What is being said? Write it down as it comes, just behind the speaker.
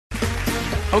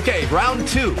Okay, round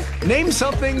two. Name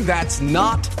something that's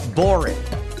not boring.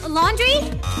 A laundry?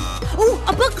 Ooh,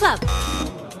 a book club.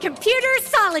 Computer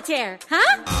solitaire,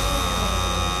 huh?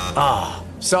 Ah,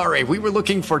 sorry, we were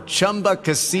looking for Chumba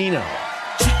Casino.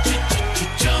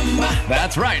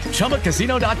 That's right,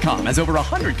 ChumbaCasino.com has over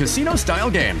 100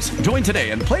 casino-style games. Join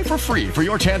today and play for free for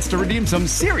your chance to redeem some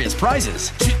serious prizes.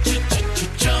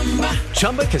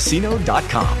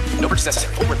 ChumbaCasino.com. No purchase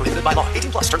necessary. Void where prohibited by law.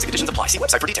 18 plus. Terms and conditions apply. See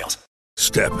website for details.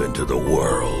 Step into the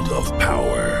world of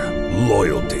power,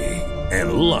 loyalty,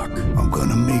 and luck. I'm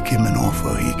gonna make him an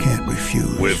offer he can't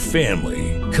refuse. With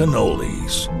family,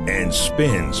 cannolis, and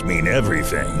spins mean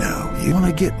everything. Now, you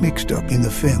wanna get mixed up in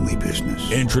the family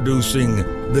business. Introducing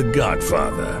The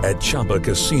Godfather at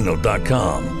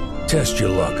ChumbaCasino.com. Test your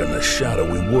luck in the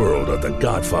shadowy world of The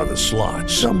Godfather slot.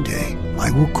 Someday,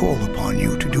 I will call upon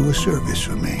you to do a service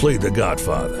for me. Play The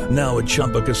Godfather now at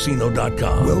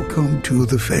ChumbaCasino.com. Welcome to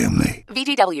the family.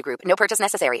 VGW Group. No purchase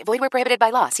necessary. Void where prohibited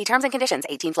by law. See terms and conditions.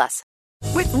 18 plus.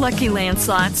 With Lucky Land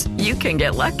Slots, you can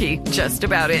get lucky just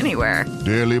about anywhere.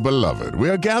 Dearly beloved, we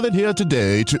are gathered here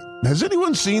today to... Has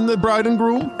anyone seen the bride and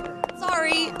groom?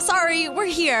 Sorry, we're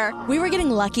here. We were getting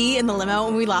lucky in the limo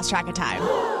and we lost track of time.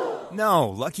 No,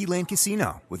 Lucky Land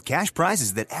Casino, with cash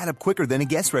prizes that add up quicker than a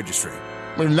guest registry.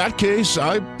 In that case,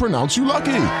 I pronounce you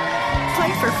lucky.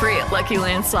 Play for free at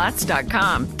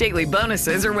LuckyLandSlots.com. Daily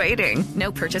bonuses are waiting. No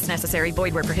purchase necessary.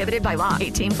 Void where prohibited by law.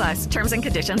 18 plus. Terms and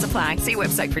conditions apply. See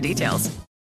website for details.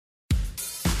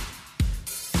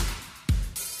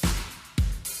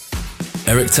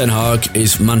 Erik ten Hag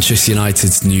is Manchester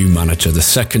United's new manager, the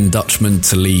second Dutchman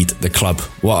to lead the club.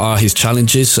 What are his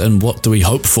challenges and what do we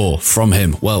hope for from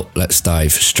him? Well, let's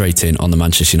dive straight in on the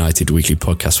Manchester United Weekly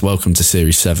Podcast. Welcome to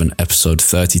Series 7, Episode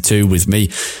 32 with me,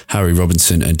 Harry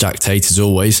Robinson and Jack Tate as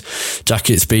always. Jack,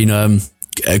 it's been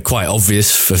quite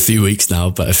obvious for a few weeks now,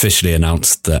 but officially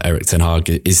announced that Erik ten Hag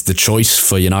is the choice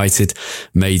for United,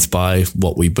 made by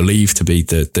what we believe to be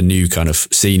the new kind of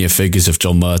senior figures of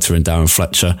John Murtough and Darren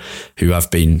Fletcher, who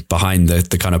have been behind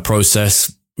the kind of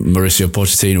process. Mauricio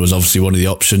Pochettino was obviously one of the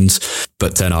options,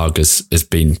 but Ten Hag has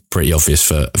been pretty obvious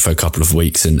for a couple of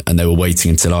weeks, and they were waiting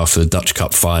until after the Dutch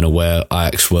Cup final where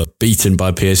Ajax were beaten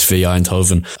by PSV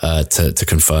Eindhoven to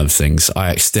confirm things.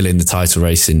 Ajax still in the title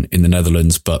race in the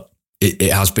Netherlands, but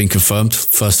it has been confirmed.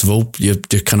 First of all, your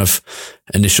kind of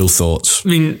initial thoughts. I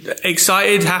mean,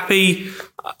 excited, happy.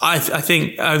 I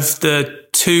think of the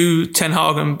two, Ten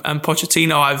Hag and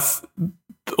Pochettino, I've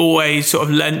always sort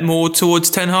of lent more towards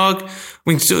Ten Hag.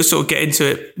 We can sort of get into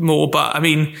it more, but I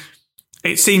mean,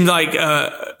 it seemed like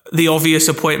the obvious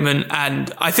appointment.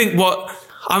 And I think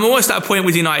I'm almost at a point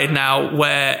with United now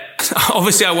where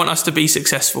obviously I want us to be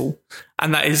successful,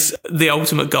 and that is the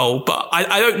ultimate goal. But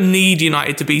I don't need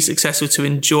United to be successful to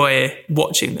enjoy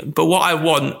watching them. But what I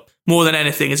want more than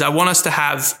anything is I want us to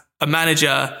have a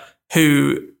manager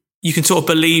who you can sort of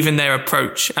believe in their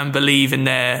approach and believe in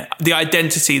the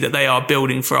identity that they are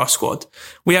building for our squad.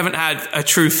 We haven't had a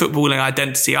true footballing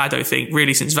identity, I don't think,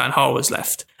 really since Van Gaal was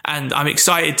left. And I'm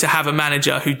excited to have a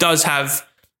manager who does have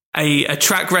a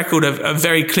track record of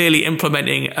very clearly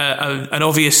implementing an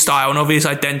obvious style, an obvious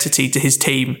identity to his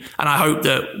team. And I hope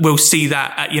that we'll see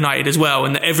that at United as well.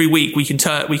 And that every week we can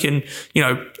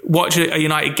watch a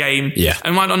United game. Yeah.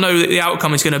 And might not know that the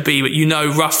outcome is going to be, but you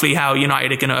know roughly how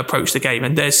United are going to approach the game.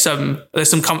 And there's some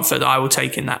comfort that I will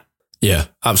take in that. Yeah,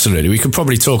 absolutely. We could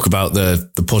probably talk about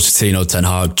the Pochettino Ten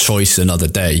Hag choice another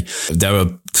day. There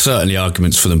are certainly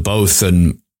arguments for them both,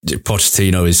 and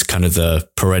Pochettino is kind of the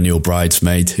perennial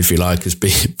bridesmaid, if you like.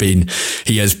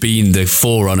 He has been the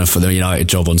forerunner for the United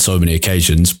job on so many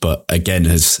occasions, but again,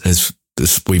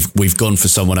 we've gone for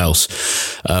someone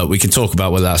else. We can talk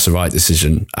about whether that's the right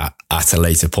decision at a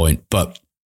later point, but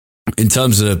in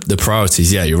terms of the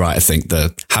priorities, yeah, you're right. I think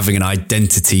that having an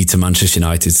identity to Manchester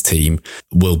United's team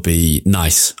will be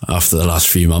nice after the last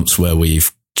few months where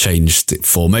we've changed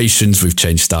formations, we've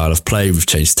changed style of play, we've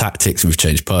changed tactics, we've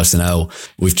changed personnel,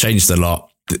 we've changed a lot.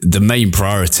 The main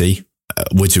priority,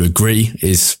 would you agree,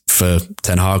 is for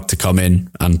Ten Hag to come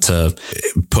in and to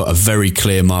put a very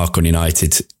clear mark on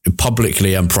United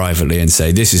publicly and privately and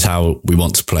say, this is how we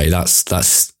want to play.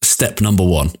 That's step number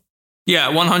one.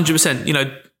 Yeah,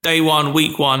 100%. Day one,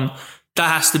 week one,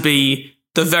 that has to be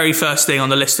the very first thing on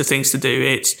the list of things to do.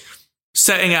 It's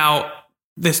setting out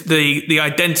the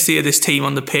identity of this team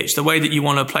on the pitch, the way that you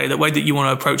want to play, the way that you want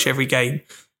to approach every game.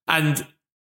 And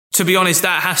to be honest,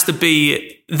 that has to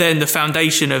be then the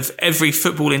foundation of every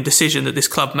footballing decision that this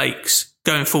club makes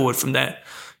going forward from there.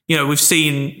 We've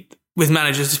seen with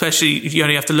managers, especially if you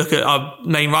only have to look at our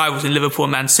main rivals in Liverpool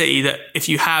and Man City, that if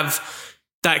you have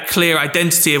that clear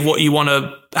identity of what you want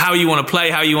to how you want to play,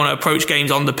 how you want to approach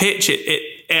games on the pitch, it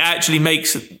actually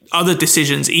makes other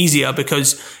decisions easier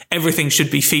because everything should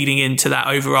be feeding into that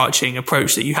overarching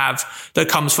approach that you have that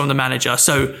comes from the manager.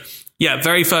 So yeah,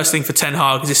 very first thing for Ten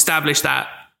Hag is establish that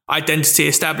identity,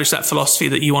 establish that philosophy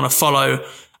that you want to follow.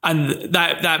 And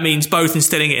that means both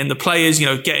instilling it in the players,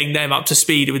 getting them up to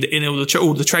speed in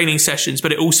all the training sessions,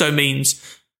 but it also means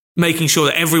making sure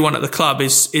that everyone at the club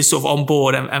is sort of on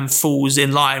board and falls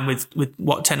in line with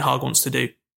what Ten Hag wants to do.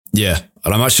 Yeah.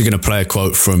 And I'm actually going to play a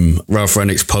quote from Ralph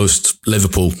Rangnick's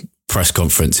post-Liverpool press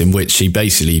conference in which he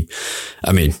basically,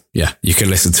 you can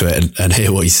listen to it and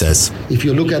hear what he says. If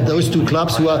you look at those two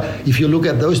clubs who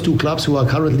are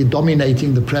currently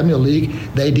dominating the Premier League,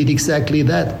 they did exactly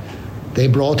that. They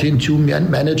brought in two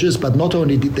managers, but not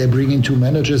only did they bring in two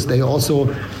managers, they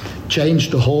also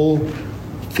changed the whole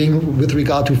thing with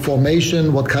regard to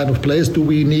formation. What kind of players do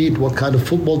we need? What kind of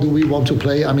football do we want to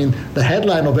play? I mean, the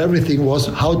headline of everything was,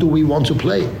 how do we want to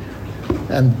play?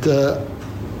 And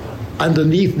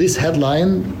underneath this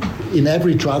headline, in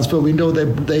every transfer window,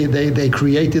 they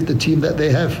created the team that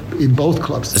they have in both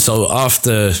clubs. So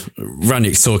after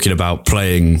Rangnick's talking about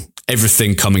playing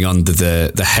everything coming under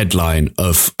the headline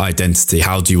of identity,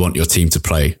 how do you want your team to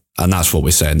play? And that's what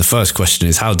we're saying. The first question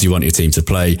is, how do you want your team to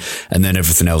play? And then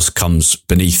everything else comes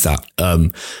beneath that.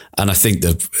 And I think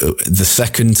the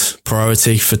second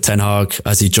priority for Ten Hag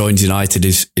as he joins United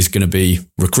is going to be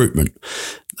recruitment.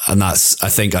 And I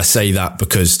think I say that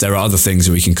because there are other things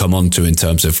that we can come on to in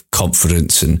terms of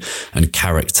confidence and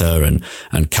character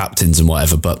and captains and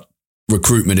whatever. But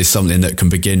recruitment is something that can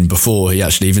begin before he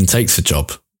actually even takes the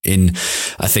job.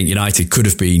 I think United could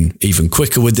have been even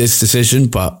quicker with this decision,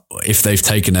 but if they've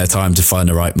taken their time to find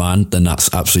the right man, then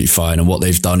that's absolutely fine. And what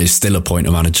they've done is still appoint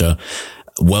a manager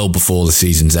well before the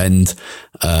season's end.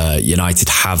 United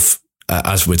have,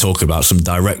 as we're talking about, some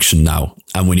direction now,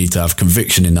 and we need to have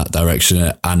conviction in that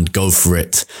direction and go for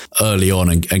it early on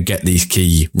and get these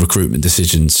key recruitment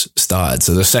decisions started.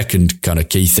 So the second kind of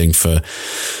key thing for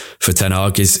Ten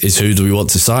Hag is who do we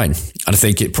want to sign? And I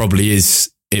think it probably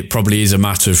is a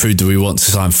matter of who do we want to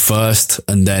sign first,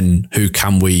 and then who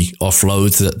can we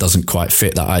offload that doesn't quite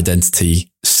fit that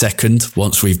identity second,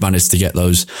 once we've managed to get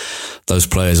those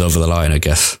players over the line, I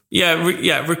guess.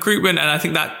 Yeah, recruitment, and I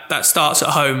think that starts at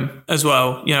home as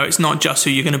well. It's not just who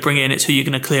you're going to bring in, it's who you're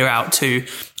going to clear out too.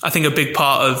 I think a big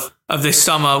part of this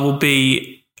summer will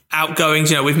be outgoings.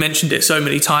 We've mentioned it so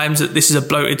many times that this is a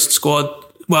bloated squad.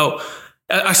 Well,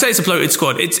 I say it's a bloated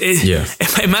squad.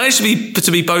 It managed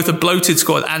to be both a bloated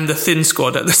squad and a thin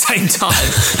squad at the same time.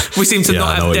 We seem to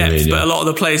not have depth, but a lot of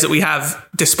the players that we have,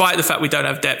 despite the fact we don't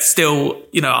have depth, still,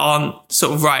 aren't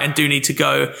sort of right and do need to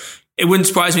go. It wouldn't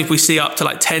surprise me if we see up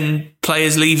to 10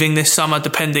 players leaving this summer,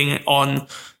 depending on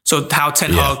sort of how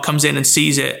Ten Hag comes in and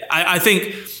sees it. I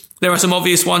think there are some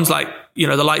obvious ones like,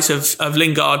 the likes of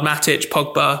Lingard, Matic,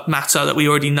 Pogba, Mata that we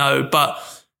already know, but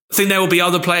I think there will be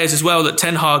other players as well that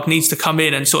Ten Hag needs to come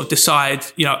in and sort of decide,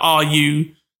 are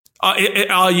you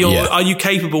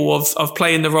capable of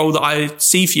playing the role that I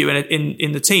see for you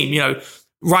in the team?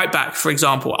 Right back, for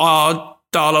example, are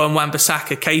Darlow and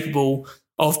Wan-Bissaka capable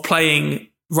of playing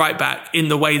right back in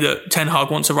the way that Ten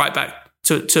Hag wants a right back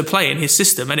to play in his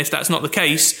system? And if that's not the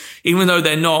case, even though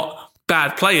they're not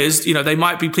bad players, they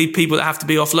might be people that have to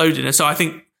be offloaded. And so I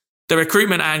think the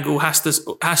recruitment angle has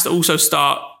to also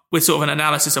start with sort of an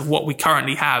analysis of what we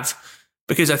currently have,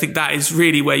 because I think that is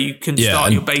really where you can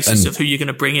start your basis of who you're going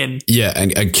to bring in. Yeah,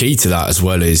 and key to that as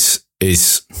well is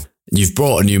you've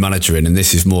brought a new manager in, and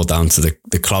this is more down to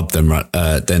the club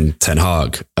than Ten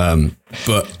Hag.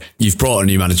 But you've brought a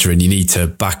new manager in, you need to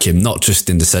back him, not just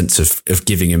in the sense of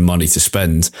giving him money to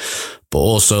spend, but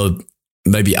also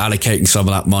maybe allocating some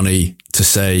of that money to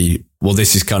say, well,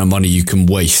 this is kind of money you can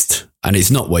waste. And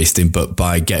it's not wasting, but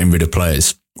by getting rid of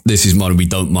players. This is money we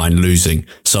don't mind losing.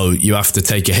 So you have to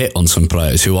take a hit on some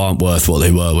players who aren't worth what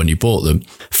they were when you bought them.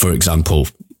 For example,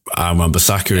 Aaron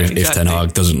Wan-Bissaka, if Ten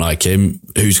Hag doesn't like him,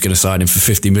 who's going to sign him for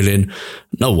 50 million?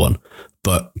 No one.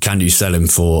 But can you sell him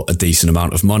for a decent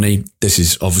amount of money? This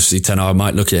is obviously Ten Hag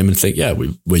might look at him and think, yeah,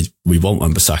 we want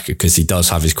Wan-Bissaka because he does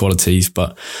have his qualities,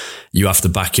 but you have to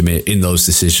back him in those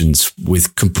decisions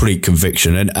with complete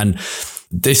conviction. And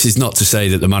this is not to say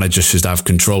that the manager should have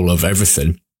control of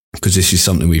everything, because this is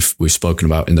something we've spoken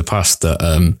about in the past, that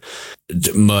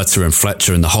Murta and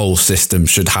Fletcher and the whole system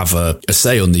should have a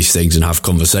say on these things and have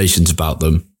conversations about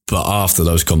them. But after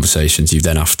those conversations, you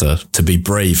then have to be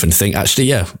brave and think,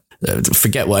 actually,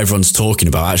 forget what everyone's talking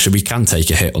about. Actually, we can take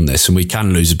a hit on this and we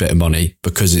can lose a bit of money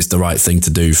because it's the right thing to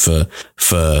do for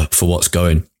what's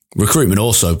going. Recruitment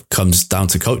also comes down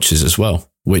to coaches as well.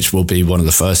 which will be one of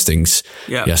the first things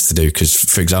he has to do. Because,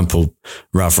 for example,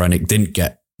 Ralf Rangnick didn't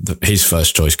get his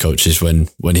first choice coaches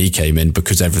when he came in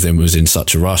because everything was in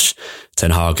such a rush.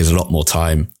 Ten Hag has a lot of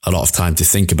time to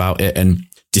think about it. And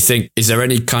do you think, is there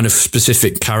any kind of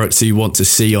specific character you want to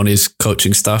see on his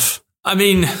coaching staff? I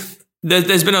mean,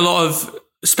 there's been a lot of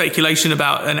speculation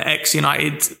about an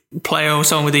ex-United player or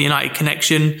someone with a United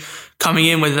connection coming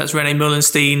in, whether that's René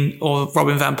Mullenstein or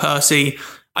Robin van Persie.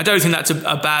 I don't think that's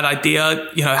a bad idea.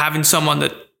 You know, having someone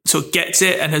that sort of gets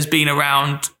it and has been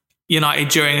around United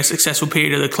during a successful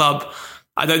period of the club,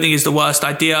 I don't think is the worst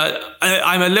idea.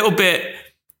 I'm a little bit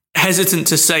hesitant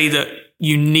to say that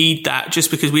you need that,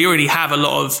 just because we already have a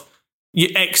lot of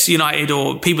ex-United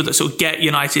or people that sort of get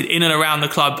United in and around the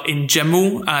club in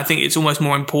general. And I think it's almost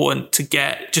more important to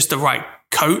get just the right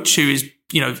coach who is,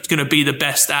 you know, going to be the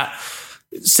best at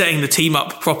setting the team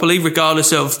up properly,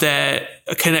 regardless of their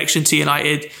connection to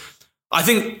United. I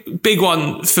think big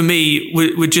one for me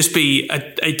would just be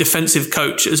a defensive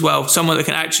coach as well. Someone that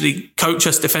can actually coach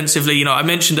us defensively. You know, I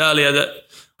mentioned earlier that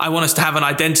I want us to have an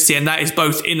identity, and that is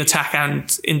both in attack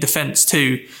and in defense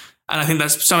too. And I think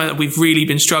that's something that we've really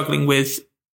been struggling with.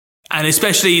 And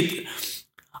especially,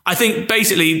 I think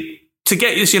basically to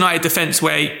get this United defense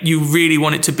where you really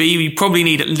want it to be, we probably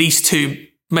need at least 2,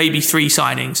 maybe 3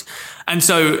 signings. And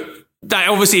so that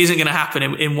obviously isn't going to happen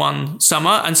in one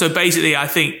summer. And so basically, I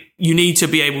think you need to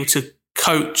be able to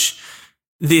coach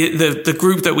the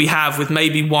group that we have with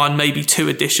maybe 1, maybe 2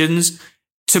 additions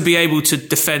to be able to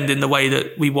defend in the way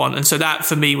that we want. And so that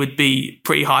for me would be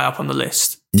pretty high up on the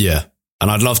list. Yeah. And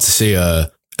I'd love to see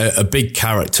a big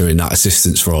character in that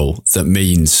assistance role. That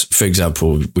means, for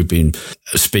example, we've been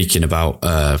speaking about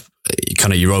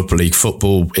kind of Europa League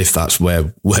football, if that's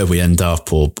where we end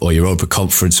up, or Europa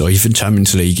Conference, or even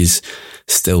Champions League is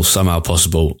still somehow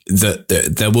possible. That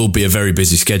there will be a very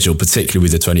busy schedule, particularly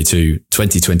with the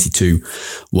 2022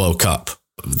 World Cup.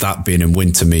 That being in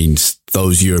winter means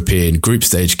those European group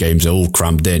stage games are all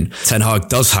crammed in. Ten Hag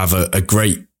does have a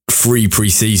great free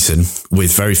pre-season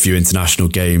with very few international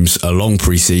games, a long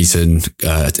pre-season,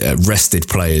 rested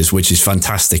players, which is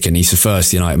fantastic. And he's the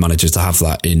first United manager to have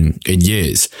that in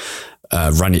years.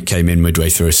 Rangnick came in midway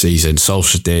through a season.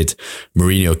 Solskjaer did.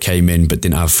 Mourinho came in, but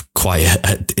didn't have quite.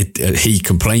 He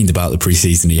complained about the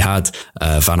pre-season he had.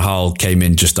 Van Gaal came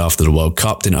in just after the World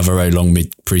Cup, didn't have a very long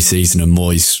pre-season, and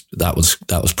Moyes that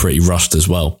was pretty rushed as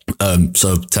well.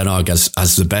 So Ten Hag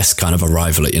has the best kind of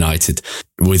arrival at United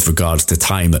with regards to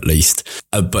time, at least.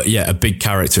 But yeah, a big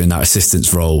character in that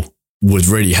assistance role would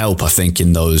really help, I think,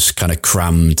 in those kind of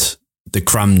crammed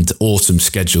autumn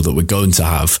schedule that we're going to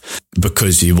have,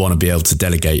 because you want to be able to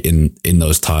delegate in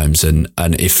those times. And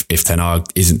if Ten Hag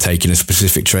isn't taking a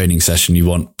specific training session, you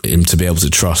want him to be able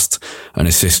to trust an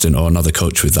assistant or another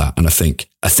coach with that. And I think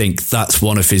that's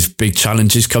one of his big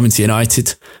challenges coming to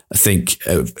United. I think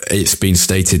it's been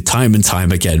stated time and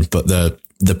time again, but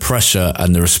the pressure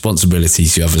and the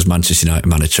responsibilities you have as Manchester United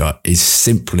manager is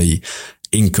simply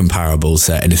incomparable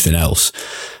to anything else.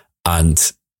 And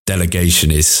delegation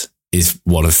is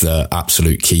one of the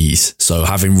absolute keys. So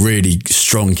having really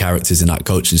strong characters in that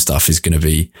coaching staff is going to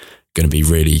be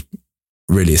really,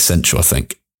 really essential, I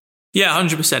think. Yeah,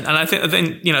 100%. And I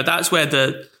think you know, that's where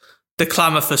the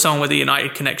clamour for someone with a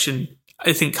United connection,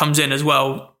 I think, comes in as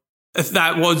well. If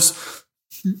that was,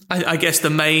 I guess, the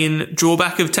main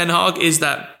drawback of Ten Hag, is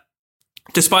that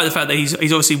despite the fact that he's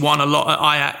obviously won a lot at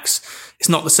Ajax, it's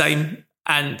not the same.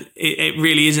 And it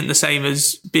really isn't the same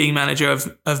as being manager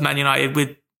of Man United,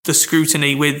 with the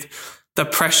scrutiny, with the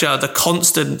pressure, the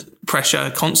constant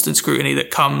pressure, constant scrutiny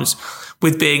that comes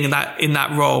with being in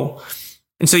that role.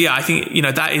 And so, yeah, I think, you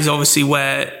know, that is obviously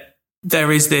where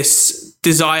there is this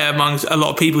desire amongst a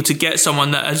lot of people to get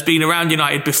someone that has been around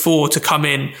United before to come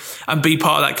in and be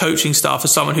part of that coaching staff,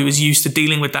 as someone who is used to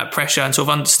dealing with that pressure and sort of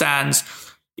understands,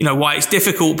 you know, why it's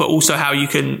difficult, but also how you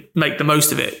can make the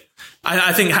most of it.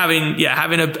 I think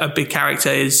having a big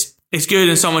character is good,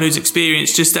 and someone who's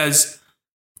experienced, just as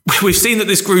we've seen that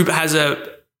this group has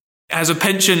a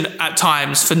penchant at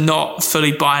times for not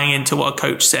fully buying into what a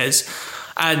coach says.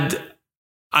 And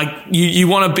you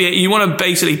want to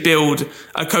basically build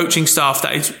a coaching staff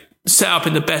that is set up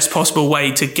in the best possible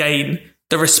way to gain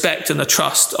the respect and the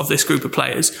trust of this group of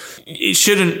players.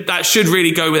 That should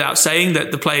really go without saying,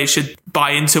 that the players should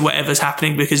buy into whatever's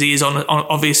happening, because he is on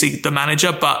obviously the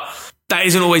manager, but that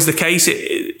isn't always the case.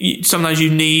 Sometimes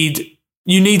you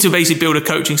need to basically build a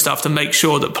coaching staff to make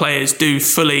sure that players do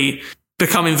fully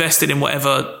become invested in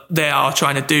whatever they are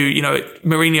trying to do. You know,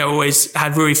 Mourinho always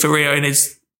had Rui Faria in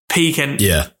his peak, and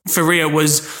Faria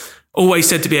was always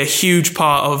said to be a huge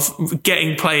part of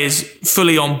getting players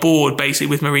fully on board, basically,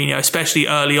 with Mourinho, especially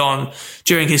early on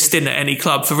during his stint at any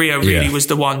club. Ferrero really was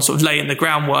the one sort of laying the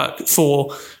groundwork for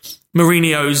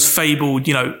Mourinho's fabled,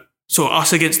 sort of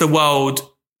us against the world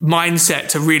mindset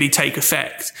to really take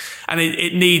effect. And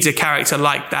it needs a character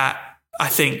like that, I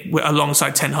think,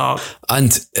 alongside Ten Hag.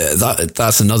 And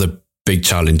that's another big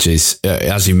challenge is,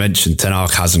 as you mentioned, Ten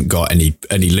Hag hasn't got any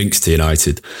links to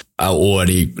United or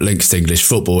any links to English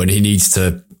football, and he needs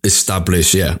to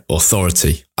establish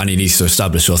authority, and he needs to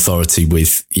establish authority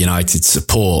with United's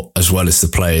support as well as the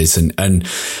players,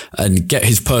 and get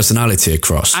his personality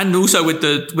across, and also with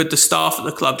the staff at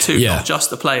the club too, not just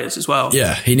the players as well.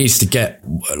 He needs to get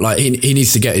he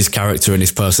needs to get his character and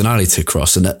his personality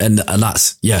across, and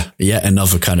that's yet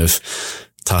another kind of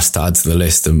task to add to the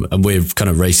list, and we're kind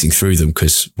of racing through them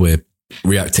because we're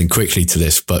reacting quickly to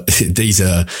this, but these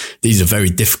are very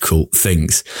difficult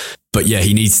things. But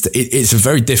he needs to, it's a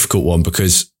very difficult one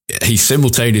because he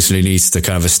simultaneously needs to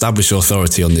kind of establish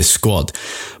authority on this squad,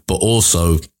 but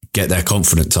also get their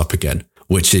confidence up again,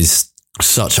 which is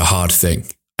such a hard thing.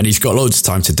 And he's got loads of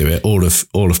time to do it, all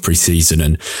of pre-season.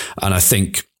 And I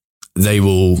think they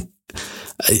will,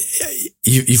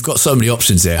 you've got so many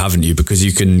options there, haven't you? Because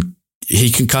he can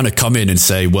kind of come in and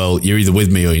say, well, you're either with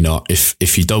me or you're not.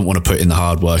 If you don't want to put in the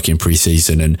hard work in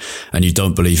pre-season and you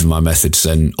don't believe in my methods,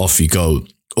 then off you go.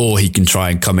 Or he can try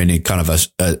and come in kind of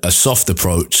a soft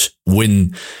approach,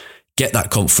 get that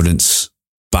confidence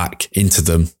back into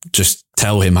them, just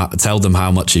tell them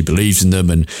how much he believes in them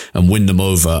and win them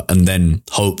over, and then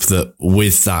hope that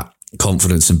with that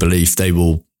confidence and belief, they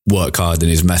will work hard in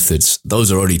his methods.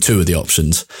 Those are only two of the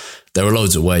options. There are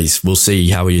loads of ways. We'll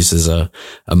see how he is as a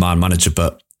man manager,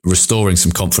 but restoring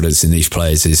some confidence in these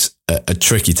players is a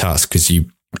tricky task because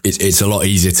it's a lot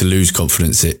easier to lose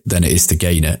confidence than it is to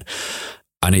gain it.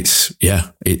 And it's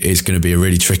going to be a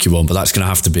really tricky one, but that's going to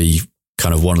have to be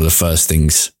kind of one of the first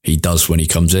things he does when he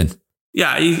comes in.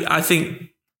 Yeah, I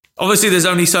think obviously there's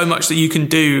only so much that you can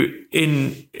do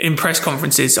in press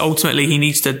conferences. Ultimately, he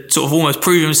needs to sort of almost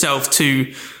prove himself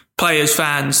to players,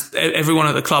 fans, everyone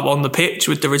at the club on the pitch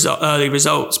with the early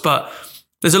results. But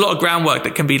there's a lot of groundwork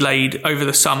that can be laid over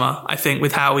the summer, I think,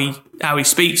 with how he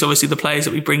speaks. Obviously, the players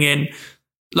that we bring in,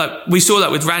 like we saw that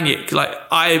with Rangnick.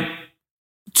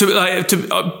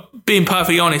 Being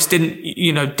perfectly honest,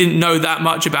 didn't know that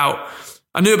much about.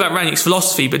 I knew about Rangnick's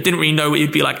philosophy, but didn't really know what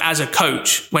he'd be like as a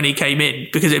coach when he came in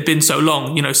because it had been so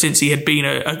long, since he had been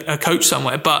a coach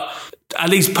somewhere. But at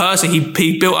least personally,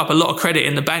 he built up a lot of credit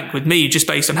in the bank with me just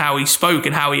based on how he spoke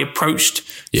and how he approached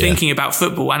thinking about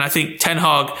football. And I think Ten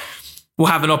Hag will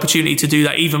have an opportunity to do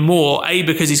that even more,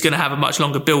 because he's going to have a much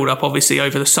longer build up, obviously,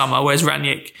 over the summer, whereas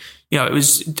Rangnick, it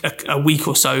was a week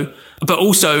or so. But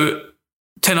also,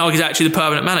 Ten Hag is actually the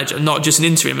permanent manager, not just an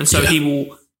interim. And so he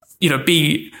will,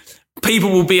 people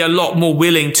will be a lot more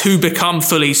willing to become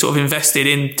fully sort of invested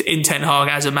in Ten Hag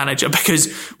as a manager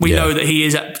because we know that he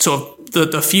is at sort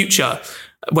of the future,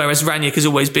 whereas Rangnick has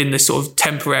always been this sort of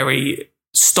temporary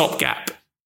stopgap.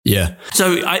 Yeah.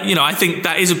 So I think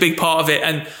that is a big part of it.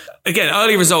 And again,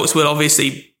 early results will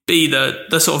obviously be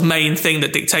the sort of main thing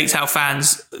that dictates how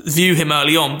fans view him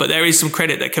early on, but there is some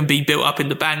credit that can be built up in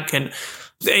the bank, and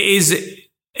it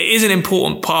is an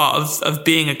important part of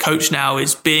being a coach now,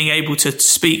 is being able to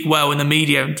speak well in the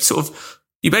media and sort of,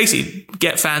 you basically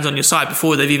get fans on your side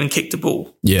before they've even kicked a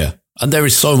ball. Yeah. And there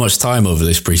is so much time over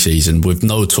this pre-season with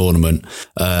no tournament.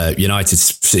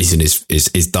 United's season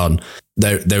is done.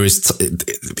 There is,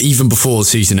 even before the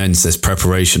season ends, there's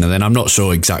preparation. And then I'm not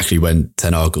sure exactly when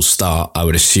Ten Hag will start. I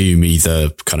would assume either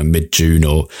kind of mid-June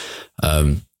or,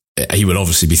 he will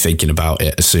obviously be thinking about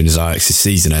it as soon as Ajax's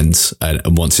season ends and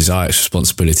once his Ajax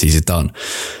responsibilities are done.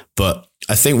 But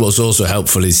I think what's also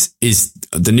helpful is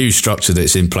the new structure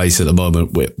that's in place at the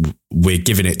moment. We're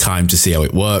giving it time to see how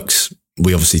it works.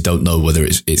 We obviously don't know whether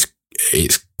it's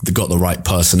got the right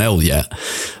personnel yet,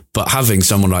 but having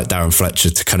someone like Darren Fletcher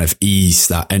to kind of ease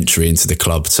that entry into the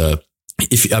club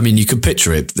you can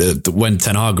picture it. When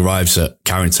Ten Hag arrives at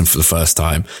Carrington for the first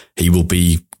time, he will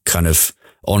be kind of,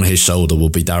 on his shoulder will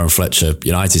be Darren Fletcher,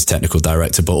 United's technical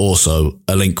director, but also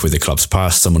a link with the club's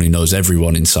past, someone who knows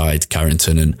everyone inside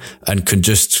Carrington and can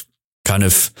just kind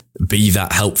of be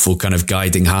that helpful kind of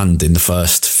guiding hand in the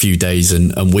first few days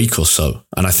and week or so.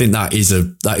 And I think that is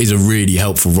a really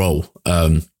helpful role.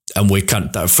 And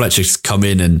Fletcher's come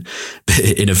in and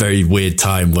in a very weird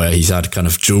time where he's had kind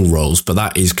of dual roles, but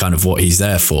that is kind of what he's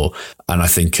there for. And I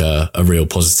think a real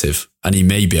positive. And he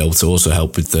may be able to also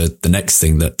help with the next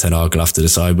thing that Ten Hag will have to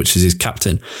decide, which is his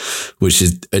captain, which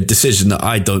is a decision that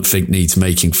I don't think needs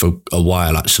making for a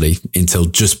while, actually, until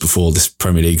just before this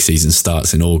Premier League season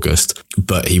starts in August.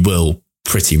 But he will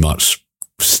pretty much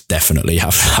definitely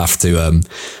have to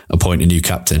appoint a new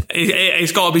captain.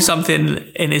 It's got to be something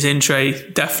in his intro,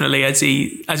 definitely, as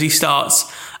he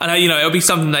starts. And it'll be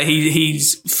something that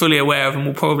he's fully aware of and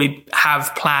will probably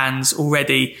have plans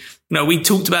already. We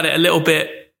talked about it a little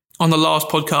bit on the last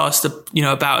podcast,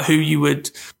 about who you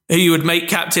would make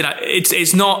captain.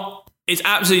 It's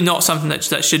absolutely not something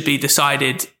that should be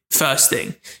decided first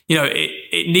thing.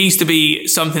 It needs to be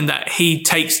something that he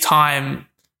takes time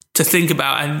to think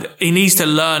about, and he needs to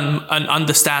learn and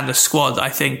understand the squad, I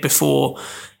think, before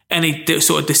any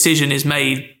sort of decision is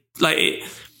made.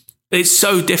 It's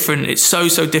so different. It's so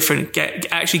different.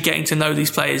 Actually getting to know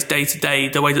these players day to day,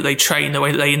 the way that they train, the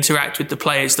way that they interact with the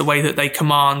players, the way that they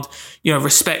command,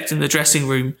 respect in the dressing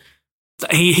room.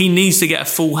 He needs to get a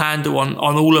full handle on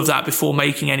all of that before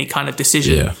making any kind of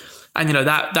decision. Yeah. And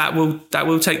that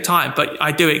will take time. But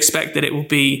I do expect that it will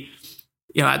be,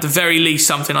 at the very least,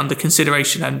 something under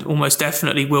consideration, and almost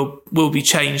definitely will be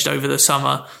changed over the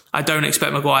summer. I don't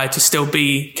expect Maguire to still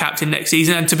be captain next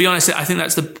season. And to be honest, I think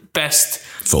that's the best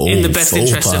in the best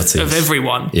interest of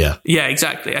everyone. Yeah,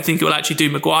 exactly. I think it will actually do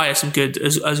Maguire some good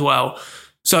as well.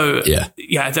 So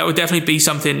yeah, that would definitely be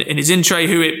something in his in-tray.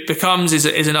 Who it becomes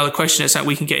is another question. It's something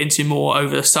we can get into more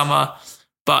over the summer,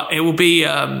 but it will be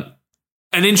an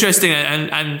interesting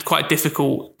and quite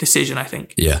difficult decision, I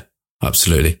think. Yeah,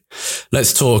 absolutely.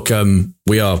 Let's talk.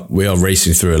 We are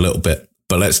racing through a little bit,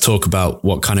 but let's talk about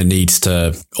what kind of needs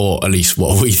to, or at least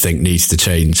what we think needs to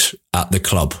change at the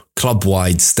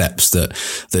club-wide steps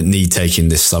that need taking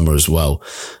this summer as well.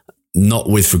 Not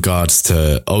with regards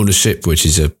to ownership, which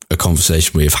is a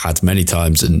conversation we have had many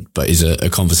times, but is a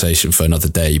conversation for another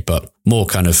day, but more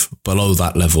kind of below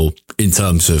that level in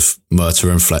terms of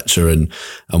Murtough and Fletcher and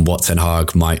what Ten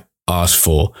Hag might ask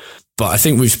for. But I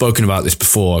think we've spoken about this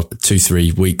before,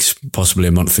 2-3 weeks, possibly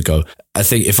a month ago. I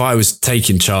think if I was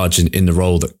taking charge in the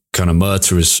role that kind of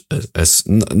Murtough as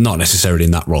not necessarily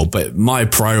in that role, but my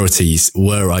priorities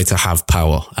were I to have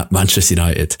power at Manchester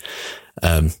United,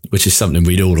 which is something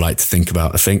we'd all like to think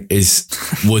about, I think,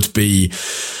 would be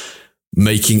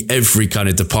making every kind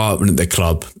of department at the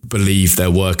club believe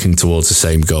they're working towards the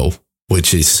same goal,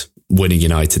 which is winning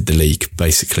United the league,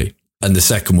 basically. And the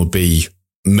second would be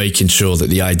making sure that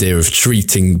the idea of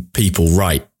treating people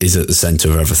right is at the centre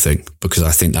of everything, because I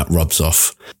think that rubs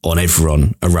off on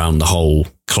everyone around the whole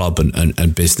club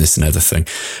and business and everything.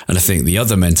 And I think the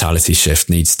other mentality shift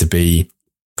needs to be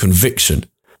conviction,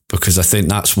 because I think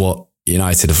that's what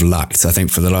United have lacked. I think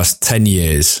for the last 10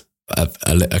 years,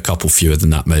 a couple fewer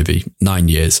than that, maybe 9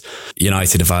 years,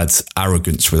 United have had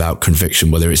arrogance without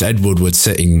conviction, whether it's Ed Woodward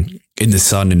sitting in the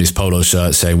sun in his polo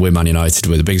shirt saying we're Man United,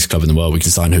 we're the biggest club in the world, we can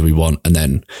sign who we want, and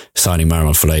then signing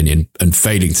Marouane Fellaini and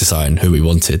failing to sign who we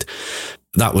wanted.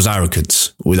 That was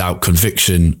arrogance without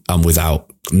conviction and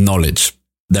without knowledge.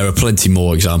 There are plenty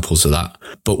more examples of that.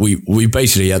 But we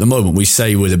basically, at the moment, we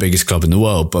say we're the biggest club in the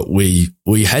world, but we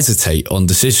hesitate on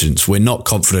decisions. We're not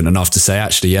confident enough to say,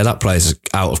 actually, yeah, that player's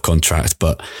out of contract,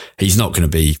 but he's not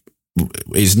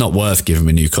worth giving him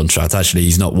a new contract. Actually,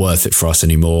 he's not worth it for us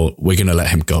anymore. We're going to let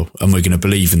him go, and we're going to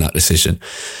believe in that decision.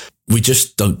 We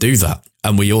just don't do that.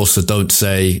 And we also don't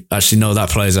say, actually, no, that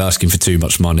player's asking for too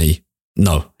much money.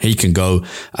 No, he can go,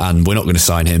 and we're not going to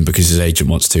sign him because his agent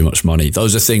wants too much money.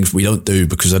 Those are things we don't do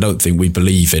because I don't think we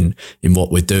believe in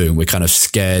what we're doing. We're kind of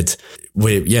scared.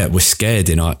 We're scared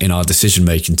in our decision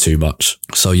making too much.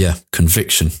 So yeah,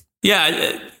 conviction.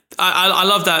 Yeah, I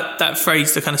love that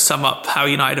phrase to kind of sum up how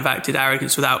United have acted: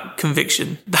 arrogance without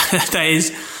conviction. That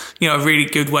is, a really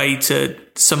good way to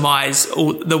surmise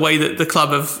all the way that the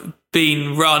club have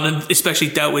been run, and especially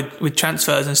dealt with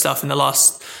transfers and stuff in the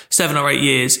last 7 or 8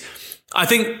 years. I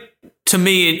think, to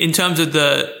me, in terms of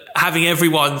having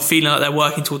everyone feeling like they're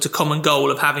working towards a common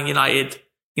goal of having United,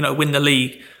 win the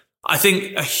league, I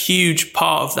think a huge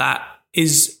part of that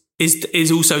is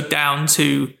also down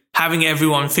to having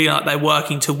everyone feeling like they're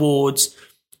working towards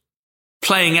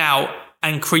playing out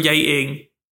and creating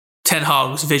Ten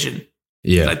Hag's vision.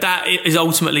 Yeah, like that is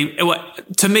ultimately,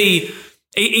 to me,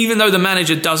 even though the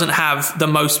manager doesn't have the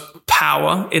most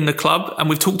power in the club, and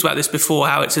we've talked about this before,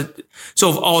 how it's a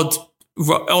sort of odd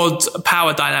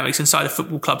power dynamics inside a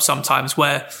football club sometimes,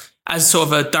 where as sort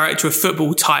of a director of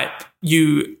football type,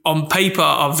 you on paper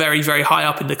are very, very high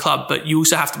up in the club, but you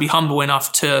also have to be humble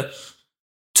enough to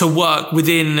work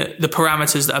within the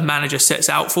parameters that a manager sets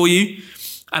out for you.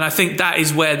 And I think that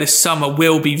is where this summer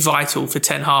will be vital for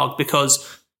Ten Hag,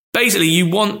 because basically you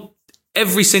want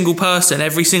every single person,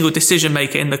 every single decision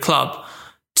maker in the club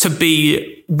to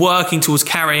be working towards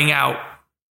carrying out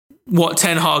what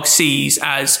Ten Hag sees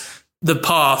as the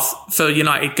path for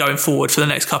United going forward for the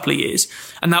next couple of years.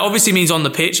 And that obviously means on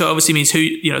the pitch. It obviously means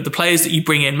the players that you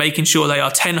bring in, making sure they are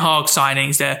Ten Hag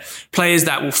signings. They're players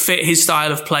that will fit his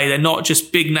style of play. They're not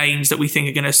just big names that we think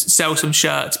are going to sell some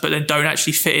shirts, but then don't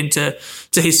actually fit into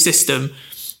his system.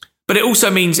 But it also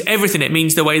means everything. It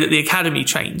means the way that the academy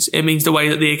trains. It means the way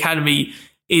that the academy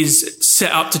is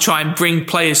set up to try and bring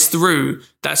players through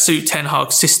that suit Ten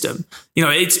Hag's system.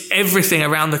 It's everything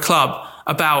around the club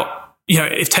about,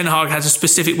 if Ten Hag has a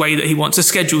specific way that he wants a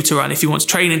schedule to run, if he wants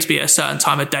training to be at a certain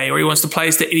time of day, or he wants the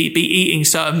players to be eating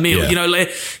certain meals,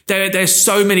 there's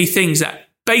so many things that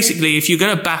basically, if you're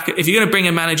going to bring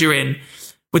a manager in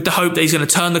with the hope that he's going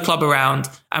to turn the club around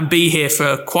and be here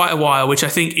for quite a while, which I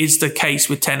think is the case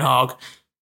with Ten Hag,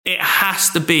 it has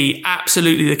to be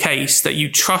absolutely the case that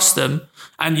you trust them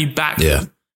and you back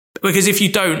them. Because if you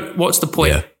don't, what's the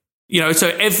point? So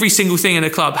every single thing in the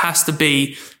club has to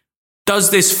be,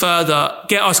 does this further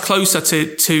get us closer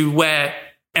to where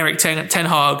Erik Ten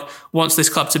Hag wants this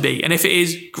club to be? And if it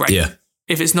is, great. Yeah.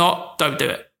 If it's not, don't do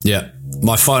it. Yeah.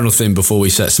 My final thing before we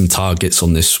set some targets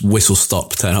on this whistle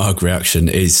stop Ten Hag reaction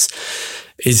is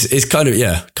kind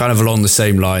of along the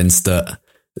same lines that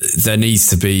there needs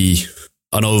to be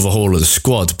an overhaul of the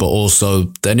squad, but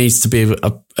also there needs to be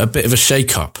a bit of a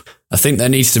shake-up. I think there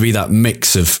needs to be that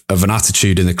mix of an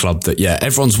attitude in the club that,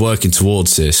 everyone's working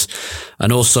towards this.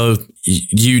 And also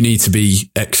you need to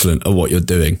be excellent at what you're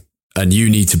doing, and you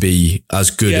need to be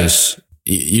as good as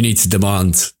you need to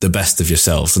demand the best of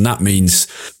yourselves. And that means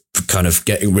kind of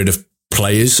getting rid of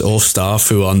players or staff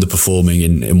who are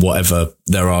underperforming in whatever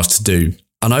they're asked to do.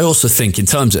 And I also think in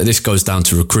terms of this goes down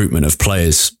to recruitment of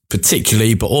players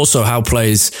particularly, but also how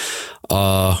players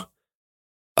are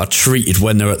treated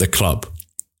when they're at the club.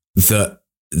 That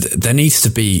there needs to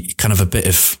be kind of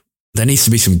there needs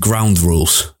to be some ground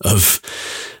rules of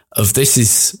this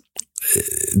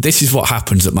is what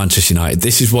happens at Manchester United.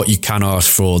 This is what you can ask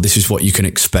for. This is what you can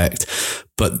expect.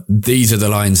 But these are the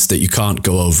lines that you can't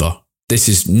go over.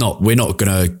 We're not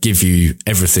going to give you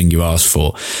everything you ask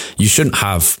for. You shouldn't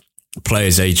have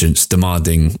players' agents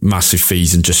demanding massive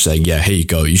fees and just saying, here you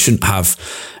go. You shouldn't have,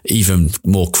 even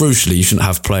more crucially, you shouldn't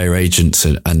have player agents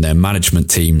and their management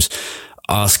teams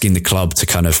asking the club to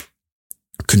kind of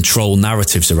control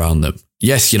narratives around them.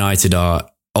 Yes, United are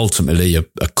ultimately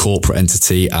a corporate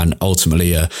entity and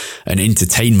ultimately an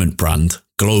entertainment brand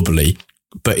globally,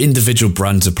 but individual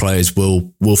brands of players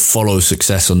will follow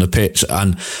success on the pitch.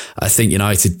 And I think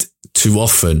United too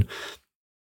often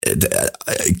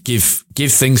give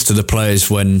things to the players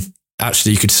when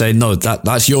actually you could say, no,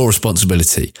 that's your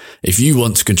responsibility. If you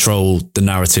want to control the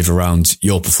narrative around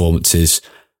your performances,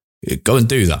 go and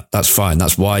do that. That's fine.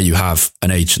 That's why you have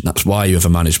an agent. That's why you have a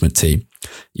management team.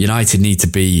 United need to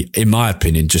be, in my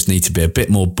opinion, just need to be a bit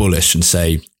more bullish and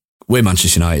say, we're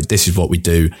Manchester United. This is what we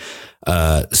do.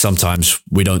 Sometimes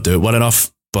we don't do it well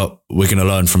enough, but we're going to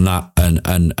learn from that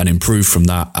and improve from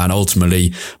that. And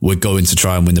ultimately, we're going to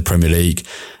try and win the Premier League.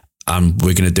 And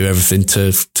we're going to do everything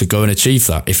to go and achieve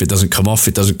that. If it doesn't come off,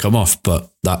 it doesn't come off. But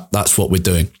that's what we're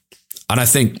doing. And I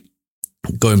think,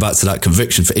 going back to that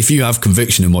conviction, if you have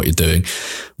conviction in what you're doing,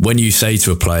 when you say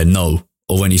to a player no,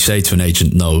 or when you say to an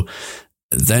agent no,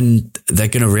 then they're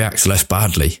going to react less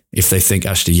badly if they think,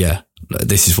 actually,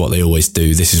 this is what they always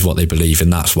do. This is what they believe.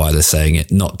 And that's why they're saying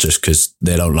it, not just because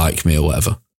they don't like me or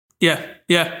whatever. Yeah.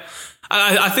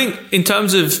 I think in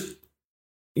terms of,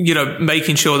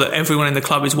 making sure that everyone in the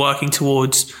club is working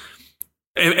towards,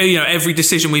 every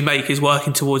decision we make is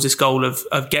working towards this goal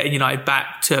of getting United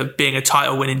back to being a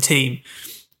title winning team.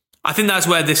 I think that's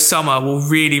where this summer will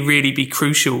really, really be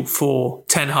crucial for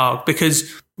Ten Hag,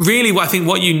 because really I think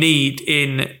what you need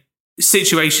in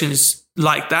situations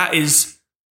like that is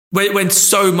when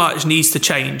so much needs to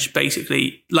change,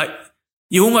 basically, like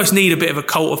you almost need a bit of a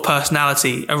cult of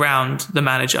personality around the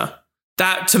manager.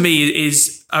 That to me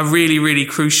is a really, really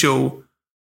crucial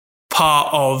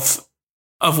part of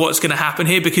what's going to happen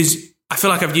here, because I feel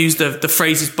like I've used the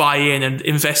phrases buy in and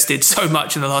invested so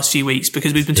much in the last few weeks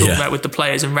because we've been talking about it with the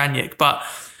players and Rangnick. But,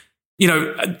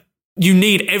 you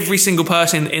need every single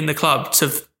person in the club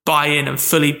to buy in and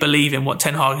fully believe in what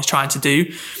Ten Hag is trying to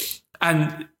do.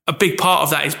 And a big part of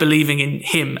that is believing in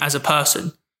him as a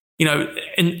person,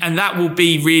 and that will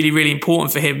be really, really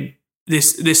important for him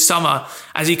this summer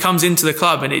as he comes into the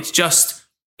club. And it's just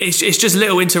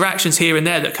little interactions here and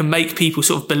there that can make people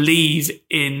sort of believe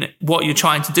in what you're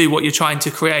trying to do, what you're trying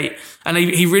to create. And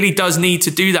he really does need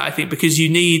to do that, I think, because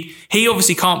he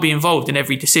obviously can't be involved in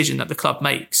every decision that the club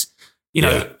makes. You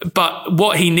know, but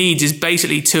what he needs is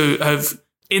basically to have,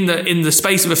 in the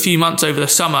space of a few months over the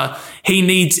summer, he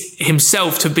needs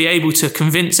himself to be able to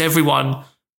convince everyone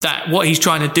that what he's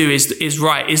trying to do is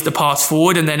right, is the path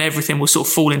forward, and then everything will sort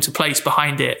of fall into place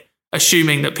behind it,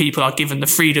 assuming that people are given the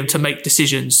freedom to make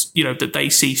decisions, you know, that they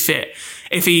see fit.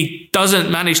 If he doesn't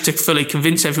manage to fully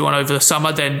convince everyone over the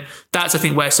summer, then that's, I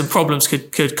think, where some problems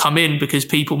could come in, because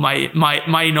people might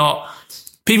not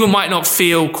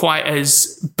feel quite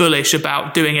as bullish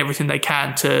about doing everything they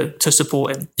can to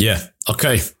support him. Yeah.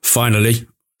 Okay. Finally,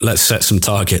 let's set some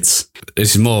targets.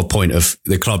 This is more a point of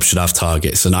the club should have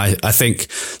targets. And I think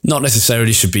not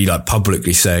necessarily should be like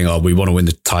publicly saying, oh, we want to win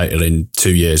the title in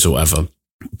 2 years or whatever.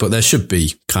 But there should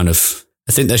be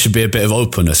I think there should be a bit of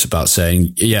openness about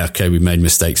saying, yeah, okay, we've made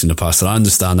mistakes in the past. And I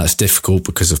understand that's difficult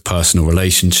because of personal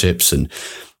relationships and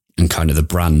kind of the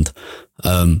brand.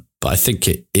 But I think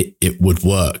it would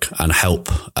work and help,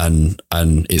 and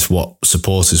it's what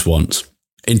supporters want.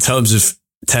 In terms of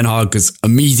Ten Hag's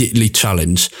immediately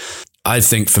challenge, I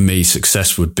think for me,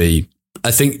 success would be,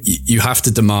 I think you have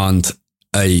to demand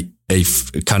a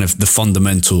kind of the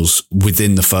fundamentals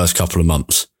within the first couple of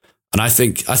months. And I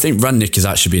think Rangnick has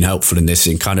actually been helpful in this,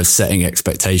 in kind of setting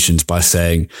expectations by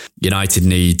saying United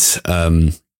needs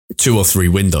 2 or 3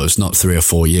 windows, not 3 or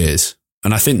 4 years.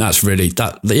 And I think that's really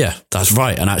that's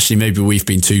right. And actually, maybe we've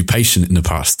been too patient in the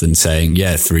past and saying,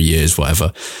 3 years,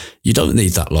 whatever. You don't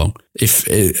need that long. If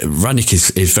Rangnick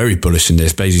is very bullish in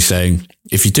this, basically saying,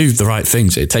 if you do the right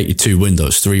things, it'll take you 2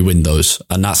 windows, 3 windows.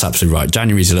 And that's absolutely right.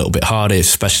 January's a little bit harder,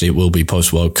 especially it will be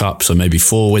post World Cup. So maybe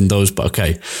 4 windows, but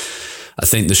okay. I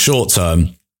think the short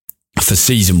term for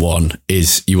season 1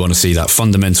 is you want to see that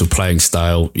fundamental playing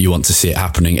style. You want to see it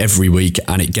happening every week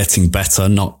and it getting better,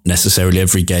 not necessarily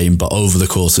every game, but over the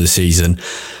course of the season.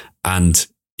 And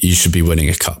you should be winning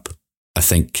a cup. I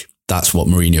think that's what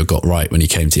Mourinho got right when he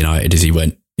came to United, is he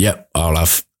went, yep, I'll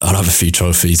have a few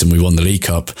trophies, and we won the League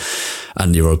Cup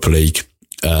and the Europa League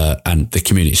and the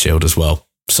Community Shield as well.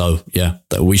 So yeah,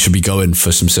 that we should be going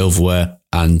for some silverware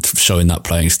and showing that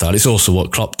playing style. It's also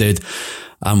what Klopp did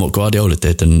and what Guardiola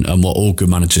did, and what all good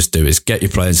managers do, is get your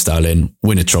playing style in,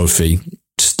 win a trophy,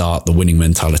 start the winning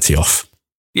mentality off.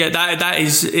 Yeah, that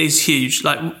is huge.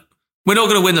 Like, we're not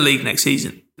going to win the league next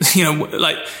season. You know,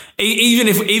 like even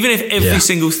if every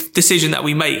single decision that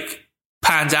we make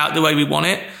pans out the way we want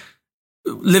it,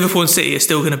 Liverpool and City are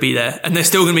still going to be there, and they're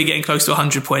still going to be getting close to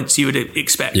 100 points, you would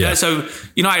expect. Yeah. So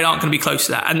United aren't going to be close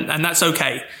to that, and that's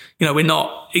okay. You know, we're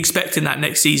not expecting that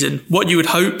next season. What you would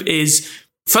hope is,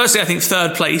 firstly, I think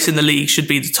 3rd place in the league should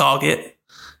be the target.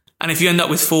 And if you end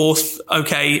up with 4th,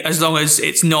 okay, as long as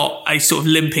it's not a sort of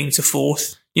limping to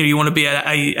 4th, you know, you want to be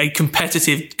a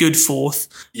competitive, good 4th.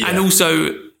 Yeah. And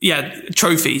also,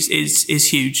 trophies is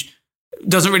huge.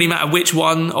 Doesn't really matter which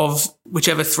one of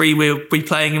whichever 3 we'll be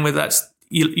playing in, whether that's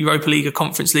Europa League or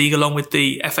Conference League, along with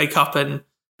the FA Cup and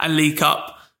League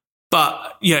Cup.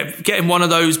 But, getting one of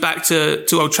those back to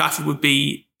Old Trafford would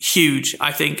be huge,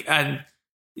 I think. And,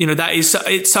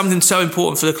 it's something so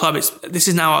important for the club. This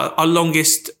is now our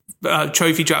longest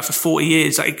trophy drought for 40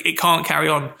 years. Like, it can't carry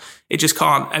on. It just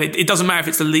can't. And it doesn't matter if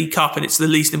it's the League Cup and it's the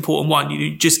least important one.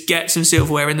 You just get some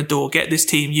silverware in the door, get this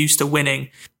team used to winning.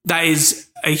 That is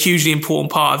a hugely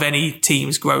important part of any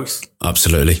team's growth.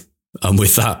 Absolutely. And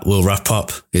with that, we'll wrap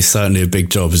up. It's certainly a big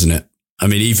job, isn't it? I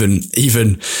mean, even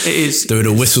it is doing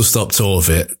a whistle-stop tour of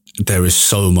it, there is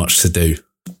so much to do.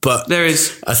 But there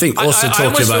is. I think also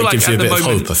talking about it gives you a bit of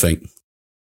hope, I think.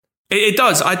 It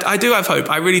does. I do have hope.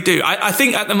 I really do. I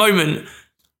think at the moment,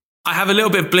 I have a little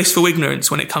bit of blissful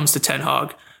ignorance when it comes to Ten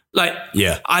Hag. Like,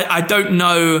 I don't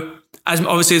know as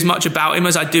much about him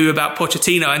as I do about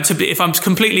Pochettino. And if I'm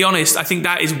completely honest, I think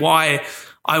that is why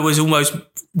I was almost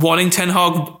wanting Ten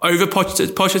Hag over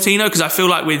Pochettino, because I feel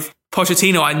like with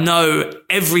Pochettino, I know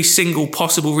every single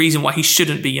possible reason why he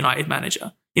shouldn't be United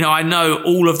manager. You know, I know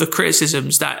all of the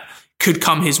criticisms that could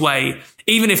come his way,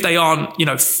 even if they aren't,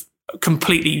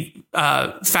 completely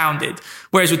founded.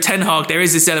 Whereas with Ten Hag, there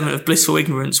is this element of blissful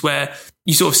ignorance where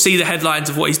you sort of see the headlines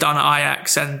of what he's done at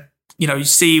Ajax, and you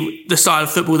see the style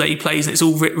of football that he plays, and it's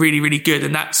all really, really good,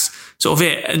 and that's sort of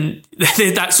it. And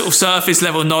that sort of surface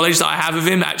level knowledge that I have of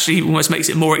him actually almost makes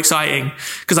it more exciting,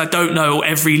 because I don't know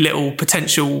every little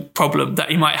potential problem that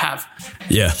he might have.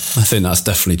 Yeah, I think that's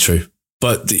definitely true.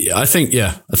 But I think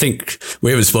we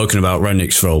haven't spoken about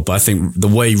Rangnick's role, but I think the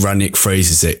way Rangnick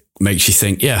phrases it makes you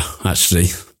think, actually,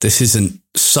 this isn't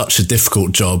such a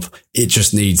difficult job. It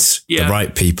just needs the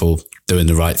right people doing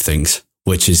the right things,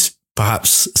 which is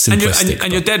perhaps simplistic.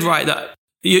 And you're dead right that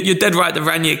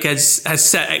Rangnick has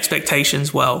set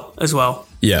expectations well as well.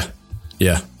 Yeah.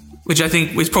 which I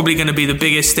think is probably going to be the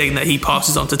biggest thing that he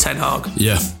passes on to Ten Hag.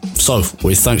 Yeah. So,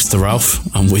 with thanks to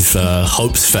Ralph and with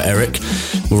hopes for Eric,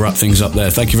 we'll wrap things up there.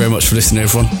 Thank you very much for listening,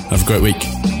 everyone. Have a great week.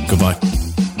 Goodbye.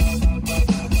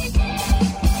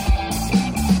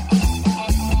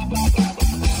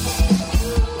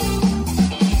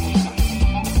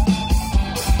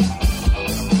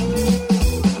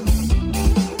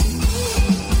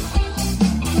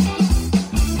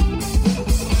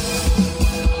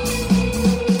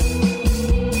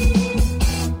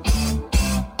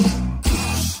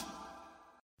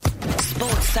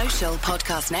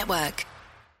 Podcast Network.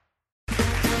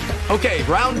 Okay,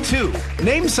 round 2.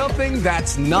 Name something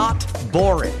that's not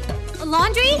boring. A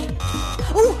laundry?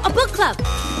 Ooh, a book club.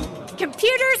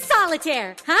 Computer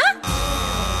solitaire, huh?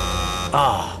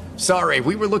 Ah, sorry,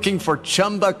 we were looking for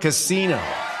Chumba Casino.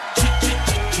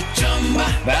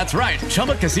 That's right,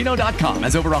 ChumbaCasino.com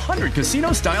has over 100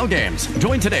 casino-style games.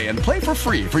 Join today and play for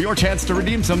free for your chance to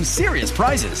redeem some serious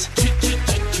prizes.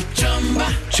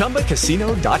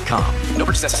 ChumbaCasino.com. No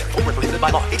purchase necessary. Void where prohibited by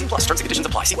law. 18+ terms and conditions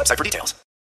apply. See website for details.